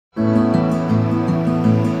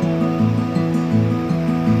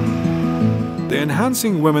The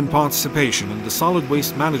Enhancing Women Participation in the Solid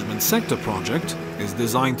Waste Management Sector project is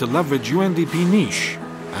designed to leverage UNDP niche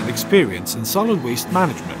and experience in solid waste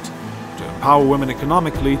management to empower women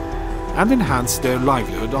economically and enhance their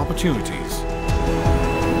livelihood opportunities.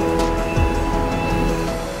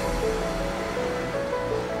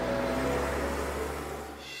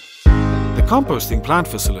 The composting plant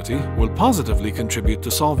facility will positively contribute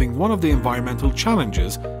to solving one of the environmental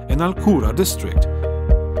challenges in Al-Qura district.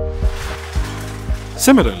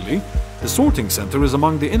 Similarly, the sorting center is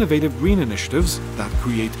among the innovative green initiatives that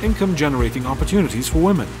create income-generating opportunities for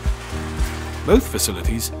women. Both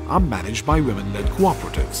facilities are managed by women-led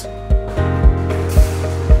cooperatives.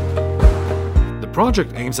 The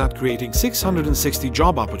project aims at creating 660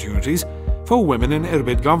 job opportunities for women in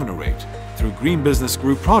Irbid Governorate through Green Business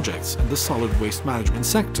Group projects in the solid waste management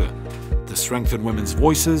sector to strengthen women's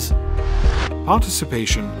voices,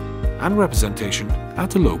 participation and representation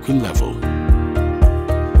at a local level.